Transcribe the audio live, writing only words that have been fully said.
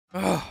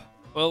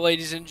Well,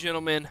 ladies and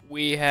gentlemen,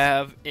 we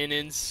have an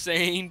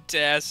insane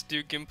task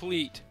to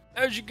complete.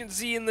 As you can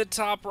see in the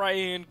top right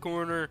hand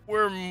corner,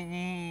 we're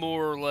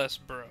more or less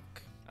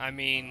broke. I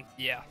mean,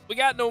 yeah, we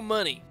got no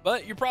money.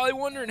 But you're probably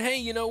wondering, hey,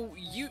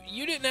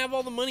 you didn't have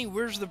all the money.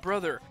 Where's the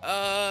brother?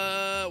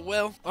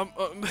 Well, I'm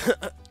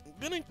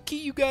gonna key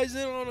you guys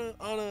in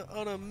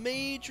on a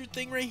major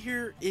thing right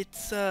here.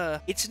 It's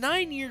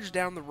 9 years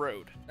down the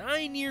road.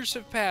 9 years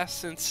have passed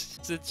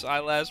since I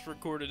last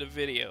recorded a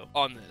video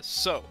on this.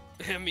 So,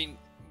 I mean,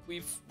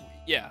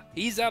 yeah,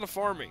 he's out of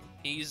farming.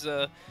 He's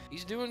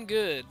doing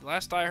good.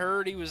 Last I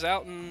heard, he was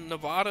out in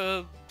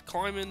Nevada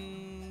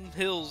climbing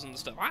hills and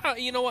stuff.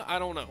 You know what? I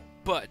don't know.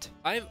 But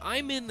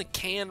I'm in the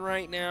can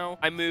right now.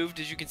 I moved,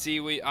 as you can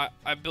see.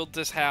 I built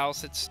this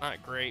house. It's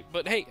not great,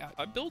 but hey,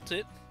 I built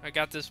it. I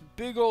got this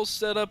big old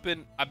setup,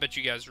 and I bet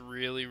you guys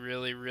really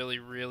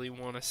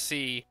want to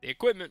see the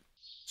equipment.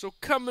 So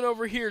coming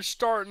over here,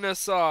 starting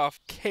us off,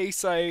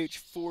 Case IH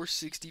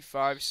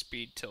 465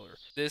 speed tiller.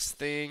 This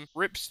thing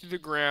rips through the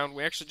ground.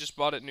 We actually just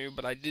bought it new,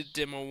 but I did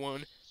demo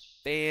one.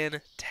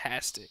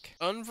 Fantastic.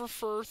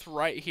 Unverferth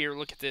right here.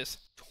 Look at this.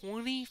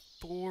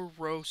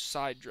 24-row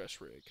side dress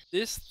rig.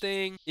 This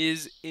thing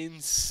is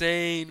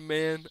insane,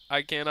 man.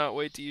 I cannot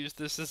wait to use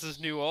this. This is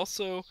new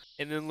also.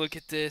 And then look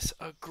at this.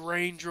 A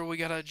Grainger. We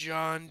got a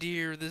John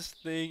Deere. This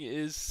thing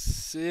is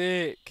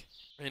sick.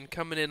 And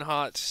coming in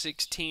hot,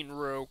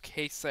 16-row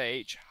Case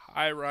IH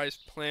high-rise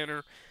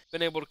planter.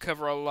 Been able to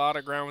cover a lot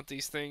of ground with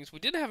these things. We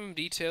did have them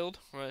detailed.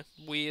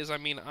 We, as I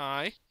mean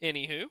I.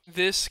 Anywho,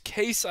 this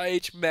Case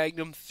IH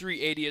Magnum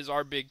 380 is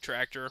our big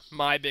tractor.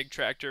 My big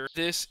tractor.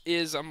 This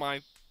is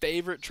my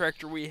favorite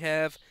tractor we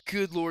have.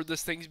 Good lord,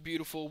 this thing's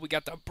beautiful. We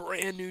got the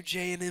brand new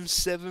J&M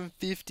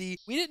 750.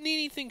 We didn't need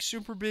anything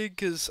super big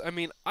because, I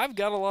mean, I've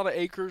got a lot of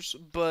acres,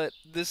 but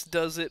this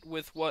does it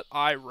with what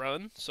I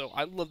run. So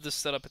I love this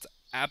setup. It's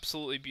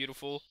absolutely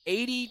beautiful.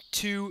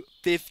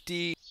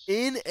 8250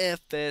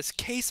 NFS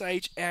Case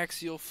IH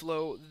axial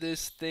flow.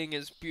 This thing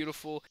is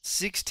beautiful.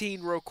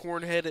 16-row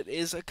corn head. It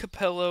is a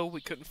Capello.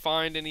 We couldn't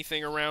find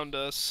anything around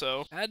us,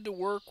 so had to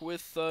work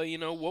with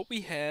what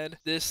we had.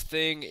 This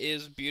thing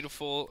is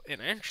beautiful,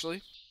 and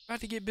actually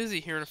about to get busy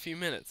here in a few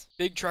minutes.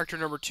 Big tractor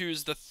number 2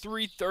 is the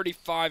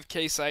 335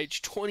 Case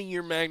IH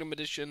 20-year Magnum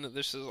Edition.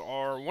 This is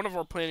one of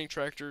our planting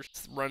tractors.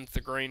 Runs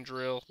the grain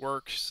drill.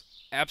 Works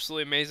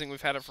absolutely amazing.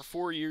 We've had it for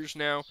 4 years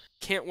now.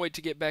 Can't wait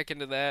to get back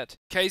into that.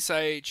 Case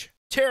IH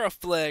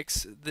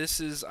TerraFlex. This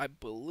is, I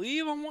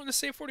believe, I'm wanting to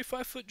say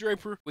 45-foot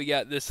draper. We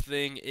got this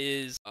thing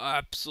is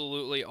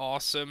absolutely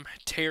awesome.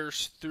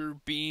 Tears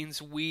through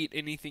beans, wheat,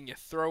 anything you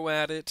throw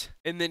at it.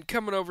 And then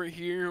coming over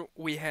here,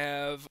 we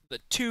have the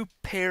 2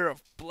 pair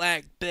of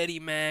Black Betty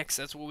Max.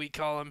 That's what we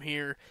call them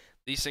here.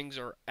 These things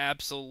are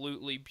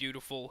absolutely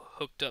beautiful,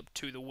 hooked up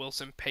to the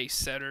Wilson pace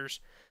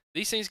setters.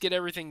 These things get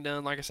everything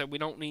done. Like I said, we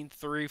don't need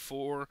 3,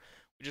 4.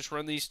 We just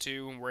run these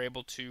 2, and we're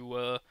able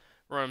to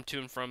run them to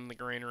and from the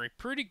granary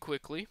pretty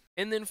quickly.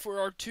 And then for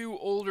our 2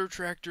 older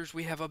tractors,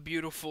 we have a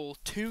beautiful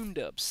tuned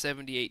up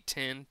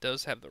 7810.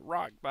 Does have the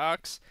rock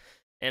box,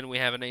 and we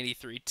have an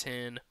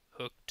 8310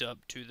 hooked up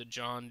to the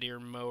John Deere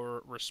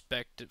mower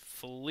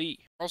respectively.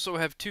 Also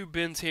have 2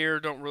 bins here.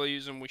 Don't really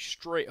use them. We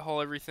straight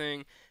haul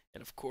everything.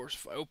 And of course,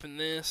 if I open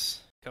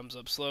this, comes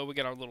up slow. We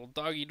got our little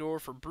doggy door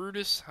for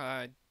Brutus.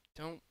 I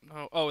don't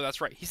know. Oh,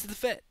 that's right. He's at the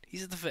vet.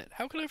 He's at the vet.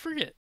 How could I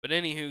forget? But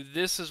anywho,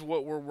 this is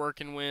what we're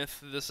working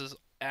with. This is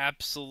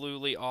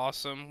absolutely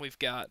awesome. We've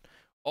got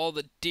all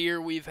the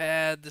deer we've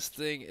had. This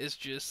thing is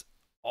just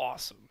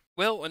awesome.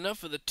 Well,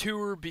 enough of the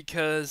tour,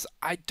 because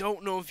I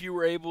don't know if you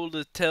were able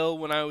to tell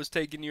when I was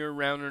taking you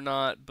around or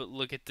not, but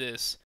look at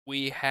this.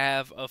 We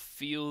have a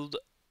field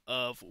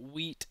of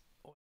wheat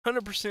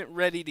 100%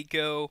 ready to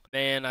go.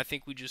 Man, I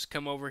think we just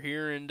come over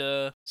here and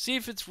see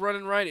if it's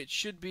running right. It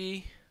should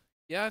be.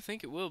 Yeah, I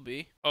think it will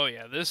be. Oh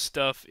yeah, this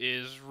stuff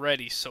is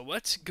ready. So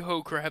let's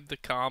go grab the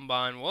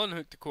combine. We'll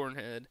unhook the corn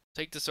head.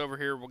 Take this over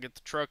here. We'll get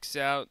the trucks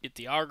out, get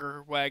the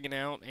auger wagon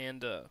out,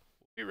 and we'll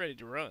be ready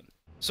to run.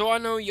 So I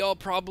know y'all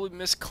probably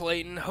miss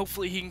Clayton.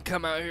 Hopefully he can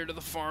come out here to the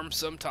farm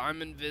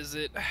sometime and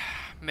visit.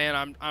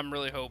 Man, I'm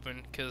really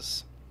hoping,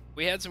 because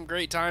we had some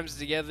great times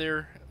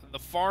together. The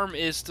farm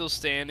is still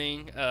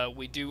standing.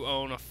 We do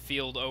own a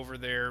field over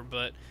there,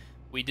 but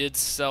we did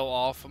sell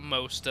off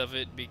most of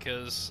it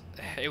because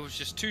it was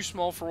just too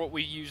small for what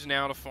we use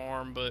now to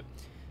farm, but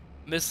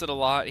miss it a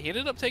lot. He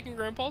ended up taking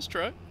Grandpa's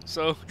truck,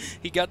 so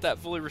he got that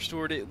fully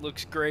restored. It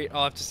looks great.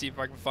 I'll have to see if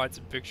I can find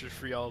some pictures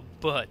for y'all,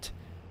 but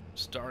I'm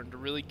starting to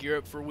really gear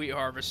up for wheat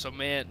harvest. So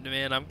man,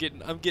 I'm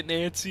getting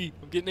antsy.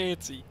 I'm getting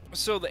antsy.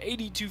 So the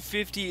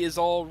 8250 is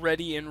all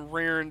ready and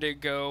raring to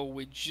go.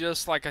 We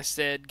just, like I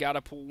said, got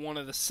to pull one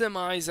of the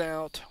semis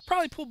out.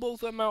 Probably pull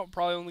both of them out.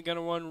 Probably only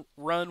gonna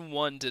run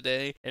one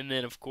today, and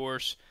then of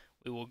course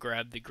we will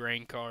grab the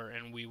grain car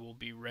and we will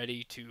be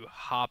ready to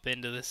hop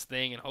into this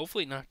thing and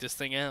hopefully knock this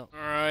thing out.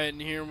 Alright,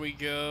 and here we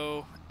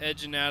go,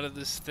 edging out of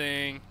this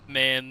thing.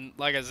 Man,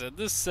 like I said,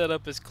 this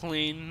setup is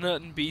clean,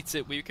 nothing beats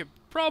it. We could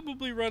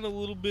probably run a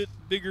little bit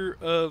bigger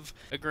of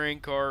a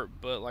grain cart,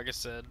 but like I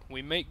said,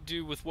 we make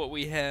do with what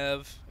we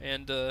have,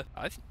 and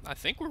I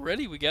think we're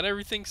ready. We got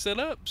everything set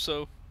up,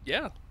 so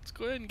yeah, let's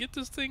go ahead and get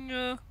this thing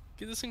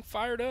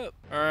fired up.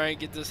 Alright,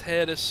 get this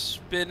head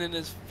spinning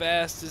as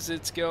fast as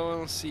it's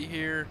going. Let's see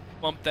here.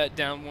 Bump that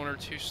down 1 or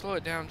 2. Slow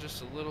it down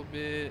just a little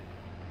bit.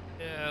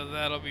 Yeah,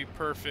 that'll be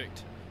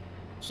perfect.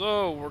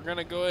 So, we're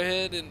gonna go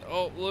ahead and,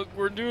 oh, look,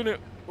 we're doing it.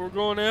 We're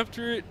going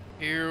after it.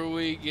 Here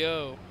we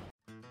go.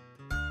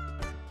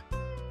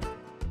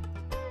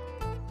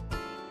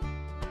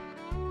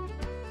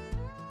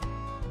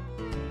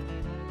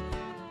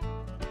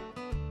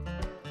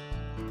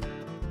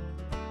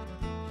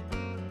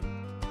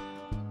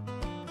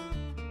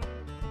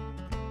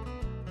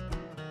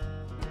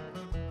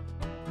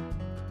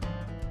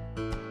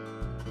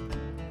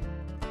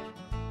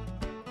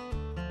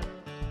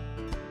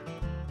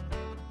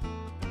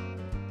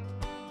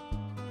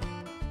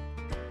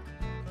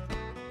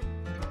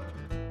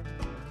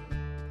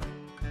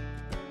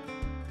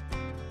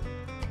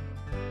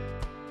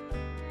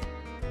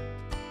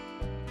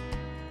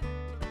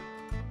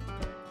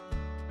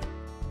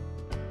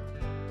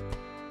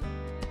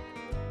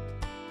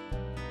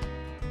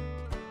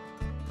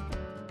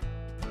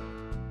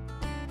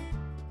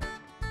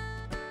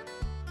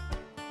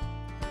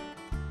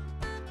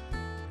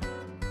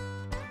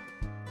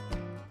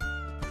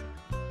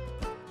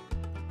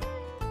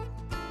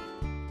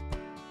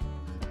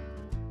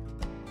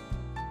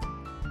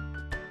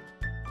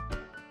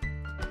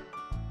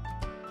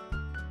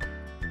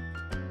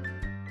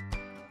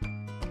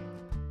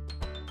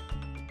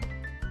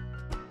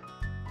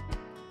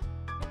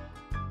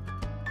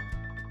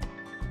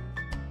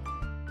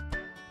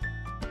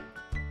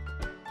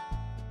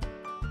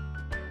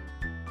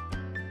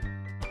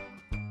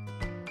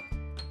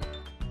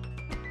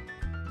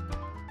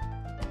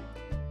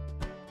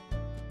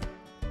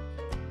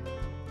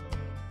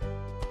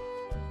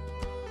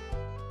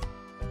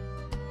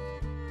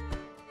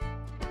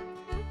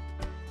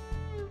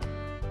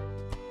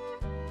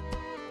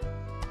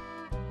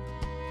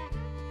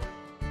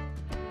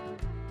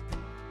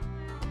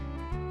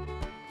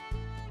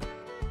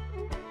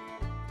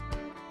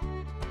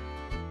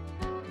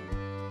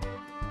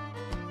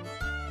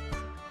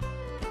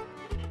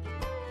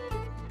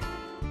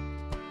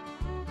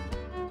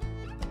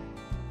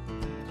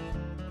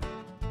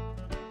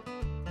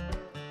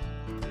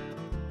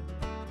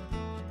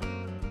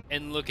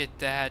 And look at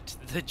that,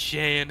 the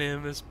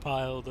J&M is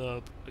piled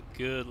up.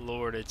 Good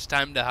lord, it's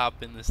time to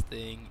hop in this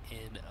thing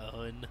and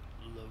unload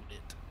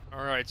it.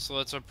 Alright, so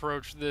let's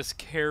approach this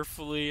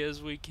carefully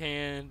as we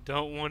can.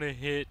 Don't want to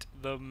hit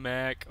the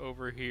Mack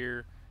over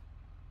here.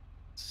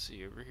 Let's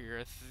see over here.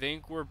 I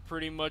think we're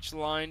pretty much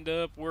lined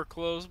up. We're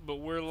close, but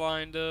we're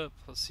lined up.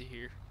 Let's see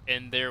here.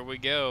 And there we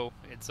go.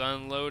 It's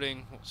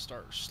unloading. We'll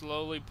start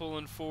slowly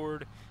pulling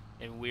forward,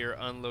 and we are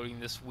unloading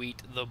this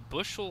wheat. The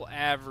bushel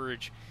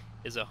average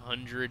is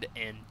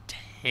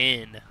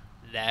 110.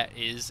 That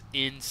is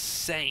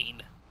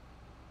insane.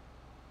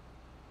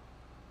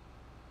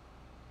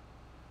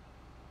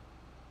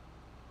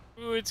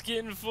 Ooh, it's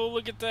getting full.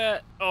 Look at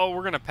that. Oh,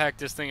 we're gonna pack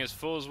this thing as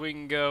full as we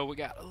can go. We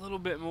got a little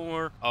bit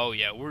more. Oh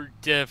yeah, we're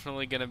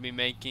definitely gonna be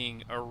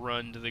making a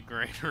run to the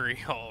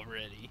granary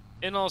already.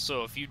 And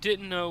also, if you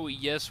didn't know,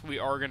 yes, we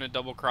are gonna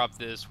double crop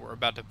this. We're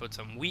about to put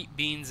some wheat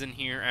beans in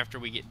here after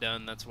we get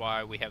done. That's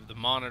why we have the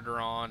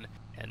monitor on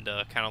and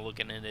kind of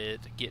looking at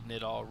it, getting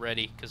it all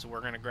ready, because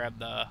we're gonna grab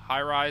the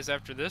high rise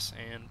after this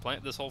and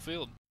plant this whole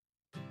field.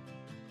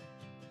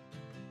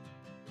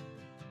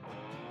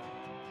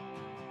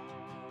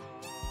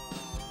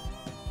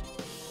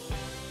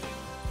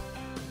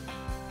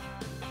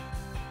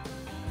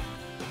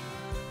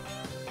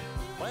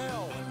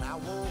 Well, when I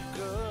woke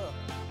up,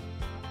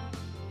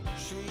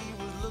 she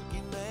was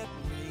looking at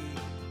me.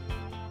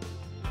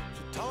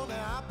 She told me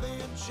I've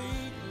been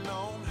cheating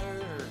on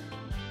her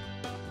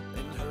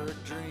in her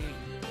dream.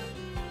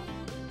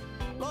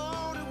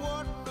 Lord, it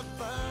wasn't a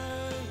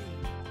thing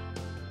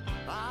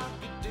I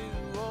could do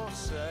or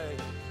say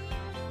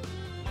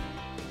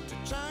to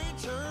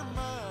change her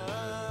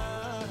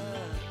mind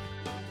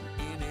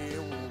in any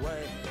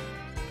way.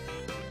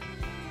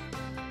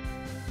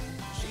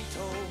 She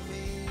told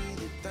me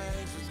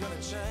things was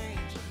gonna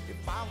change.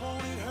 If I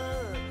wanted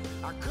her,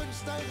 I couldn't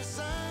stay the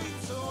same.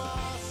 So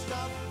I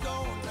stopped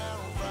going out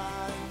on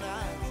Friday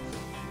nights.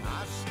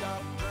 I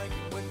stopped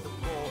drinking with the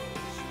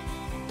boys.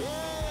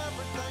 Yeah,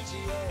 everything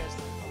she asked,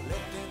 I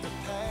left in the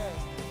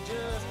past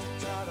just to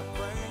try to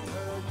bring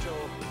her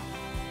joy.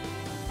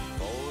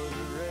 For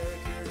the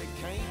record, it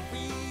can't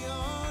be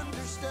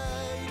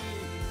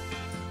understated.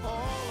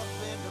 All I've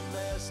been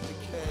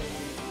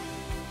domesticated.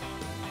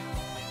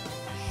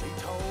 She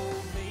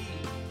told me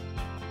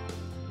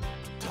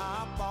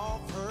top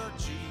off her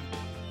Jeep,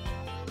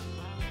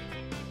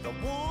 the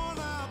one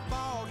I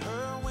bought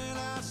her when I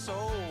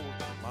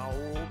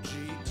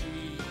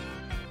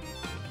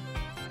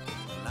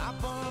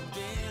bumped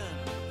in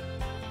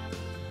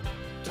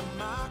to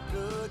my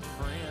good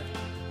friend,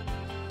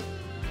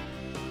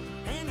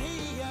 and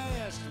he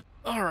asked.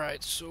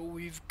 Alright, so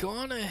we've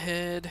gone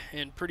ahead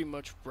and pretty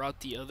much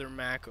brought the other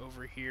Mac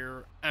over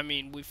here. I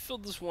mean, we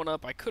filled this one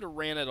up. I could have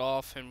ran it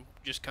off and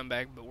just come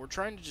back, but we're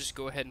trying to just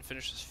go ahead and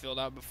finish this field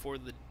out before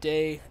the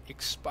day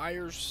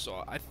expires.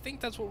 So I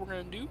think that's what we're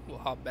going to do. We'll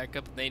hop back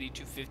up in the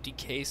 8250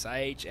 Case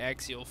IH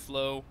axial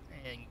flow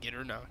and get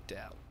her knocked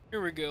out.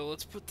 Here we go.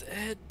 Let's put the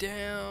head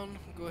down.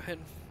 Go ahead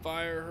and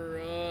fire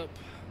her up.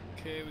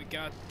 Okay, we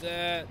got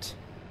that.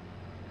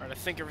 Alright, I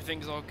think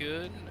everything's all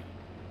good.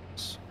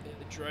 Let's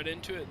edge right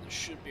into it. This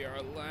should be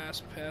our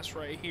last pass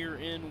right here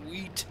in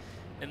wheat,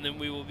 and then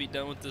we will be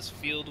done with this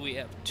field. We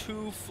have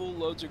 2 full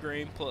loads of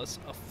grain plus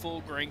a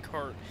full grain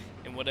cart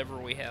and whatever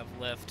we have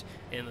left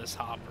in this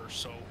hopper.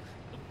 So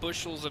the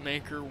bushels an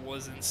acre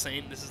was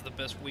insane. This is the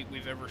best wheat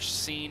we've ever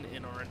seen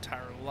in our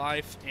entire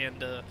life,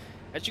 and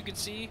as you can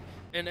see,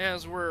 and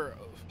as we're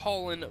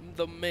hauling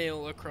the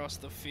mail across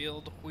the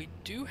field, we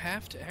do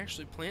have to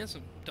actually plant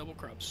some double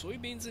crop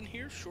soybeans in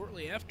here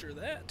shortly after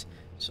that.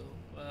 So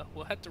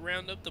we'll have to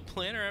round up the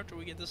planter after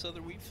we get this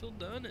other wheat field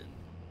done and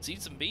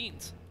seed some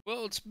beans.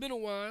 Well, it's been a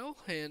while,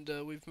 and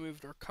we've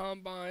moved our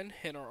combine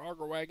and our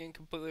auger wagon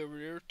completely over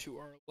here to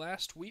our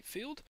last wheat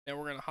field. Now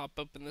we're going to hop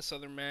up in this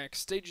other Mac,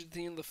 stage at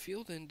the end of the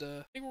field, and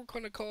I think we're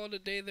going to call it a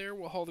day there.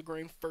 We'll haul the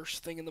grain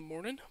first thing in the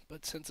morning,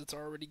 but since it's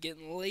already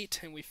getting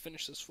late and we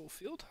finished this full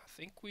field, I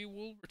think we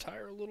will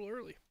retire a little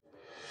early.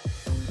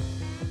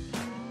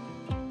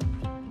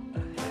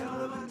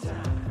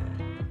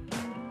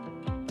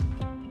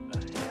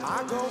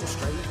 I go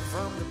straight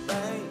from the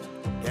bank,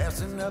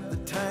 gassing up the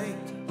tank,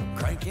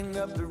 cranking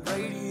up the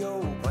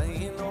radio,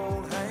 playing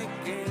old Hank,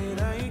 and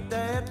it ain't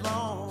that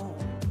long